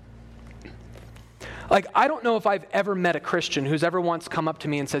 Like, I don't know if I've ever met a Christian who's ever once come up to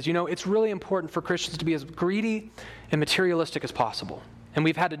me and says, you know, it's really important for Christians to be as greedy and materialistic as possible. And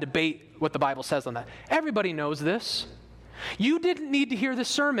we've had to debate what the Bible says on that. Everybody knows this. You didn't need to hear this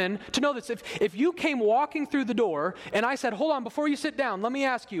sermon to know this. If you came walking through the door and I said, hold on, before you sit down, let me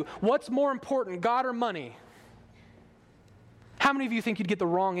ask you, what's more important, God or money? How many of you think you'd get the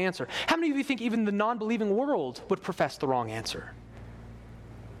wrong answer? How many of you think even the non-believing world would profess the wrong answer?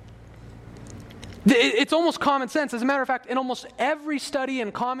 It's almost common sense. As a matter of fact, in almost every study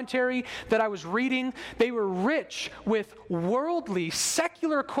and commentary that I was reading, they were rich with worldly,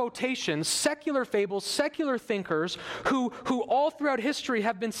 secular quotations, secular fables, secular thinkers who all throughout history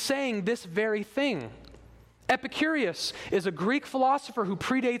have been saying this very thing. Epicurus is a Greek philosopher who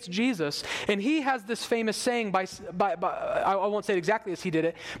predates Jesus, and he has this famous saying I won't say it exactly as he did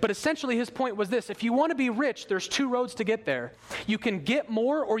it, but essentially his point was this: if you want to be rich, there's two roads to get there. You can get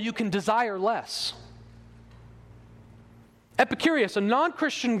more or you can desire less. Epicurus, a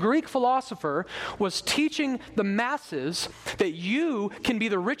non-Christian Greek philosopher, was teaching the masses that you can be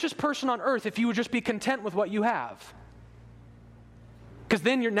the richest person on earth if you would just be content with what you have. Because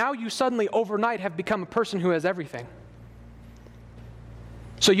then you suddenly overnight have become a person who has everything.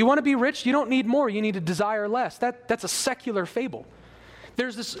 So you want to be rich, you don't need more, you need to desire less. That's a secular fable.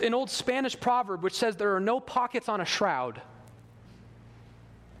 There's an old Spanish proverb which says there are no pockets on a shroud.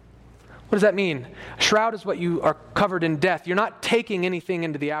 What does that mean? A shroud is what you are covered in death. You're not taking anything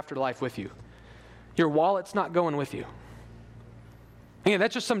into the afterlife with you. Your wallet's not going with you. Again,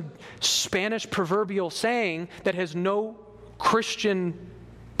 that's just some Spanish proverbial saying that has no Christian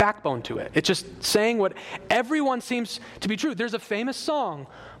backbone to it. It's just saying what everyone seems to be true. There's a famous song,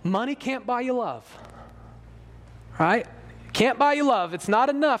 "Money can't buy you love." Right? Can't buy you love. It's not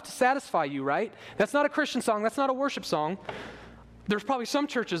enough to satisfy you, right? That's not a Christian song. That's not a worship song. There's probably some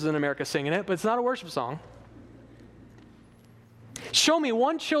churches in America singing it, but it's not a worship song. Show me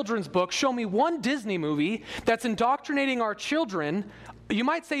one children's book, show me one Disney movie that's indoctrinating our children. You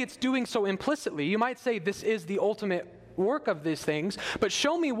might say it's doing so implicitly. You might say this is the ultimate work of these things, but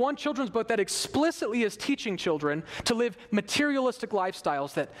show me one children's book that explicitly is teaching children to live materialistic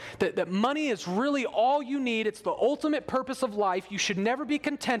lifestyles, that money is really all you need. It's the ultimate purpose of life. You should never be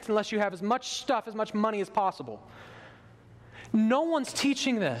content unless you have as much stuff, as much money as possible. No one's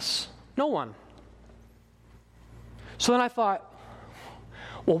teaching this. No one. So then I thought,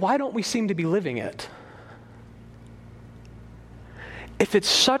 well, why don't we seem to be living it? If it's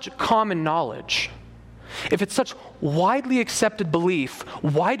such common knowledge, if it's such widely accepted belief,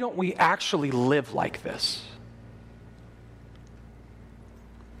 why don't we actually live like this?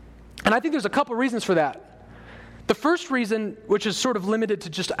 And I think there's a couple reasons for that. The first reason, which is sort of limited to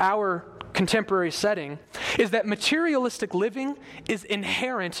just our contemporary setting, is that materialistic living is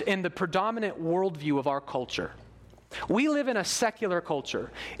inherent in the predominant worldview of our culture. We live in a secular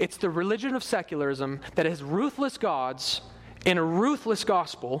culture. It's the religion of secularism that has ruthless gods in a ruthless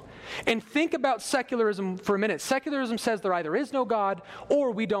gospel. And think about secularism for a minute. Secularism says there either is no God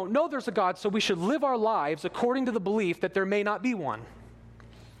or we don't know there's a God, so we should live our lives according to the belief that there may not be one.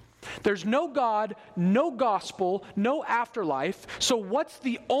 There's no God, no gospel, no afterlife, so what's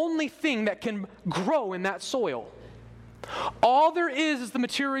the only thing that can grow in that soil? All there is the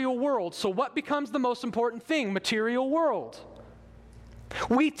material world, so what becomes the most important thing? Material world.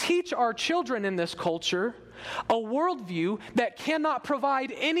 We teach our children in this culture a worldview that cannot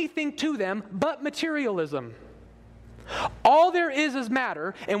provide anything to them but materialism. All there is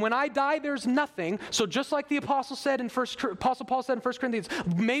matter, and when I die, there's nothing. So just like the Apostle Paul said in 1 Corinthians,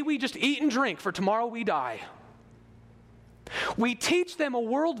 may we just eat and drink, for tomorrow we die. We teach them a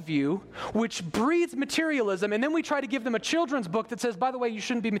worldview which breeds materialism, and then we try to give them a children's book that says, by the way, you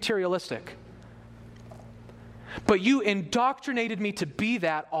shouldn't be materialistic. But you indoctrinated me to be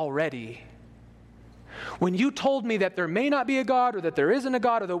that already. When you told me that there may not be a God, or that there isn't a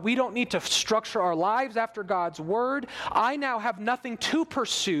God, or that we don't need to structure our lives after God's word, I now have nothing to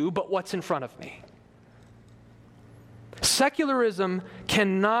pursue but what's in front of me. Secularism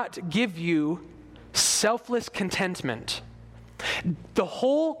cannot give you selfless contentment. The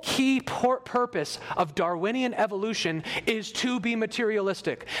whole key purpose of Darwinian evolution is to be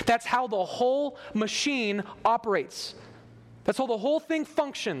materialistic. That's how the whole machine operates. That's how the whole thing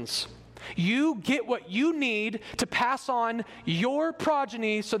functions. You get what you need to pass on your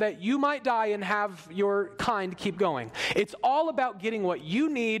progeny so that you might die and have your kind keep going. It's all about getting what you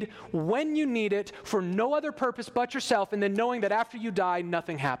need when you need it for no other purpose but yourself, and then knowing that after you die,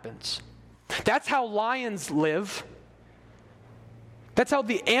 nothing happens. That's how lions live. That's how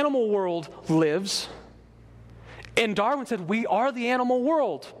the animal world lives. And Darwin said, we are the animal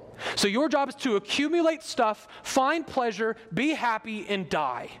world. So your job is to accumulate stuff, find pleasure, be happy, and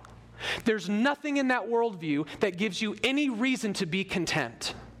die. There's nothing in that worldview that gives you any reason to be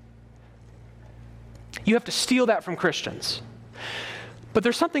content. You have to steal that from Christians. But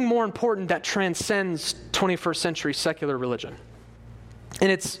there's something more important that transcends 21st century secular religion.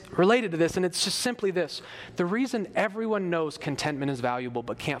 And it's related to this, and it's just simply this. The reason everyone knows contentment is valuable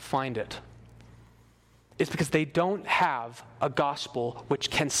but can't find it is because they don't have a gospel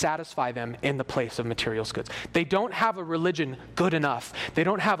which can satisfy them in the place of material goods. They don't have a religion good enough. They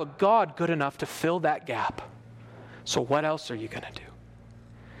don't have a God good enough to fill that gap. So what else are you going to do?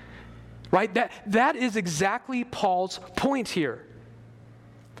 Right? That is exactly Paul's point here.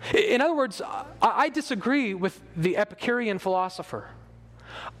 In other words, I disagree with the Epicurean philosopher.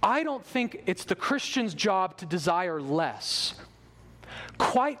 I don't think it's the Christian's job to desire less.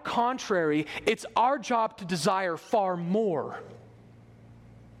 Quite contrary, it's our job to desire far more.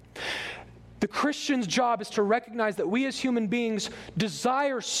 The Christian's job is to recognize that we as human beings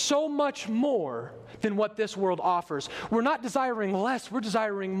desire so much more than what this world offers. We're not desiring less, we're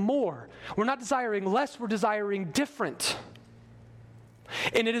desiring more. We're not desiring less, we're desiring different.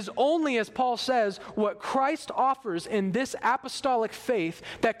 And it is only, as Paul says, what Christ offers in this apostolic faith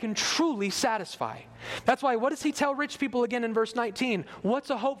that can truly satisfy. That's why, what does he tell rich people again in verse 19? What's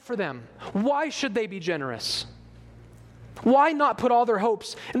a hope for them? Why should they be generous? Why not put all their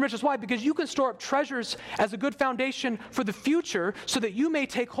hopes in riches? Why? Because you can store up treasures as a good foundation for the future so that you may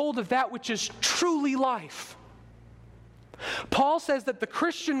take hold of that which is truly life. Paul says that the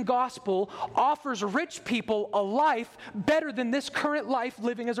Christian gospel offers rich people a life better than this current life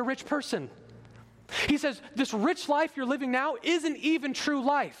living as a rich person. He says, this rich life you're living now isn't even true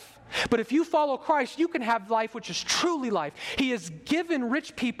life. But if you follow Christ, you can have life which is truly life. He has given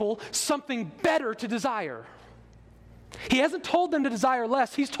rich people something better to desire. He hasn't told them to desire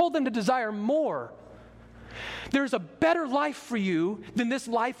less. He's told them to desire more. There's a better life for you than this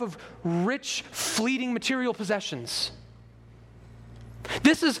life of rich, fleeting material possessions.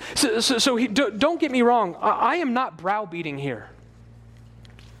 This is, don't get me wrong. I am not browbeating here.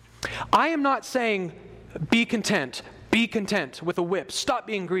 I am not saying, be content with a whip. Stop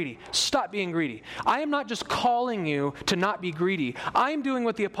being greedy. Stop being greedy. I am not just calling you to not be greedy. I am doing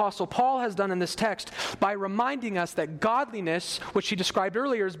what the Apostle Paul has done in this text by reminding us that godliness, which he described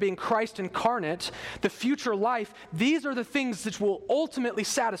earlier as being Christ incarnate, the future life, these are the things that will ultimately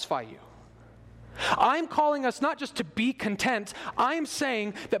satisfy you. I'm calling us not just to be content, I'm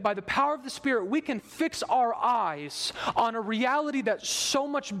saying that by the power of the Spirit, we can fix our eyes on a reality that's so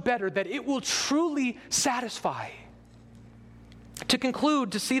much better that it will truly satisfy. To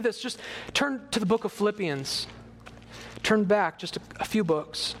conclude, to see this, just turn to the book of Philippians. Turn back just a few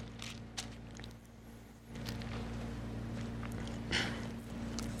books.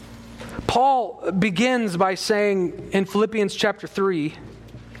 Paul begins by saying in Philippians chapter 3,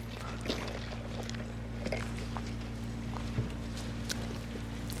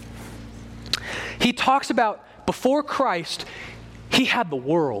 he talks about before Christ, he had the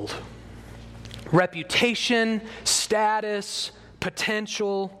world. Reputation, status,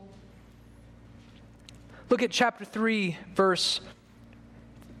 potential. Look at chapter 3,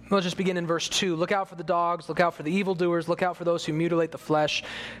 we'll just begin in verse 2. Look out for the dogs, look out for the evildoers, look out for those who mutilate the flesh.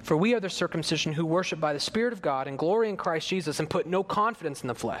 For we are the circumcision who worship by the Spirit of God and glory in Christ Jesus and put no confidence in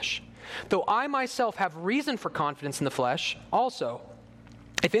the flesh. Though I myself have reason for confidence in the flesh also.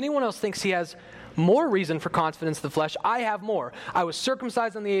 If anyone else thinks he has more reason for confidence in the flesh, I have more. I was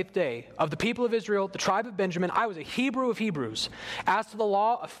circumcised on the 8th day. Of the people of Israel, the tribe of Benjamin, I was a Hebrew of Hebrews. As to the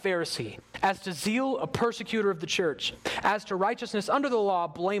law, a Pharisee. As to zeal, a persecutor of the church. As to righteousness under the law,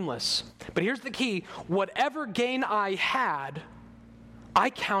 blameless. But here's the key. Whatever gain I had, I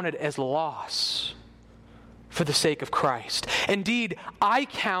counted as loss for the sake of Christ. Indeed, I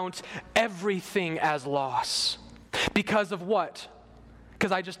count everything as loss. Because of what?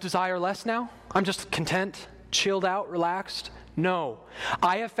 Because I just desire less now? I'm just content, chilled out, relaxed? No.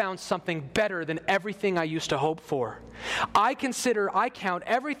 I have found something better than everything I used to hope for. I count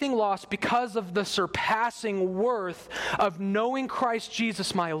everything lost because of the surpassing worth of knowing Christ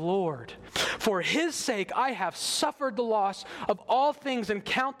Jesus my Lord. For his sake I have suffered the loss of all things and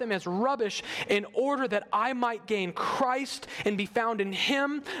count them as rubbish in order that I might gain Christ and be found in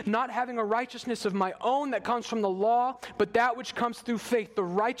him, not having a righteousness of my own that comes from the law, but that which comes through faith, the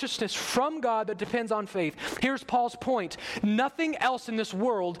righteousness from God that depends on faith. Here's Paul's point. Nothing else in this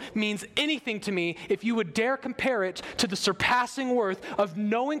world means anything to me if you would dare compare it to the surpassing worth of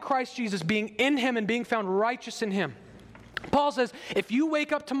knowing Christ Jesus, being in him and being found righteous in him. Paul says, if you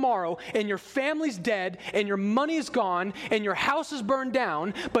wake up tomorrow and your family's dead and your money's gone and your house is burned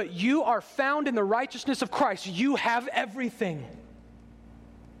down, but you are found in the righteousness of Christ, you have everything.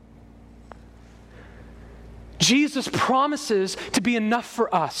 Jesus promises to be enough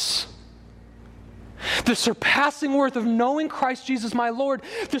for us. The surpassing worth of knowing Christ Jesus my Lord,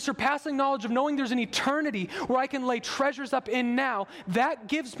 the surpassing knowledge of knowing there's an eternity where I can lay treasures up in now, that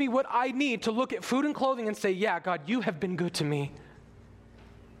gives me what I need to look at food and clothing and say, yeah, God, you have been good to me.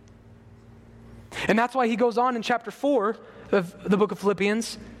 And that's why he goes on in chapter 4 of the book of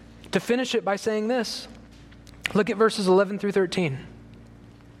Philippians to finish it by saying this. Look at verses 11 through 13.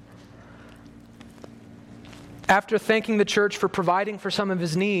 After thanking the church for providing for some of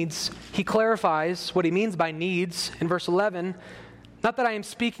his needs, he clarifies what he means by needs in verse 11. Not that I am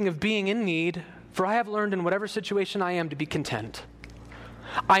speaking of being in need, for I have learned in whatever situation I am to be content.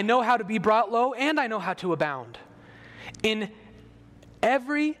 I know how to be brought low, and I know how to abound. In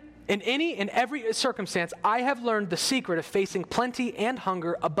every circumstance, I have learned the secret of facing plenty and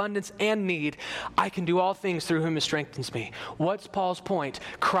hunger, abundance and need. I can do all things through whom strengthens me. What's Paul's point?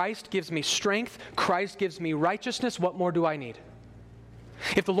 Christ gives me strength. Christ gives me righteousness. What more do I need?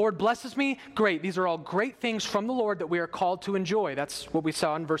 If the Lord blesses me, great. These are all great things from the Lord that we are called to enjoy. That's what we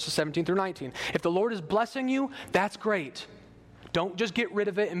saw in verses 17 through 19. If the Lord is blessing you, that's great. Don't just get rid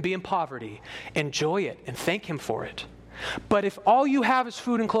of it and be in poverty. Enjoy it and thank him for it. But if all you have is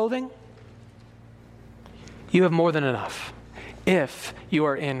food and clothing, you have more than enough if you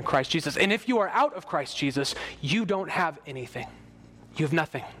are in Christ Jesus. And if you are out of Christ Jesus, you don't have anything. You have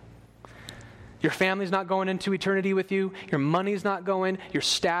nothing. Your family's not going into eternity with you. Your money's not going. Your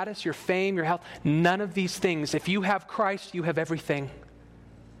status, your fame, your health. None of these things. If you have Christ, you have everything.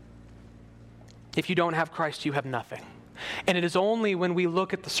 If you don't have Christ, you have nothing. And it is only when we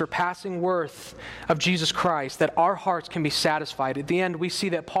look at the surpassing worth of Jesus Christ that our hearts can be satisfied. At the end, we see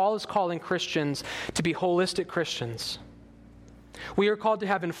that Paul is calling Christians to be holistic Christians. We are called to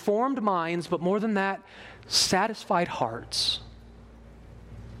have informed minds, but more than that, satisfied hearts.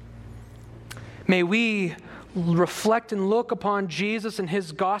 May we reflect and look upon Jesus and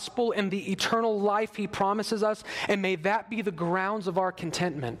his gospel and the eternal life he promises us, and may that be the grounds of our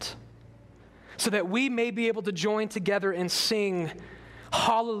contentment, so that we may be able to join together and sing,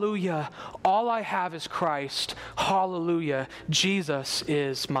 hallelujah, all I have is Christ, hallelujah, Jesus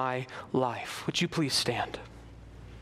is my life. Would you please stand?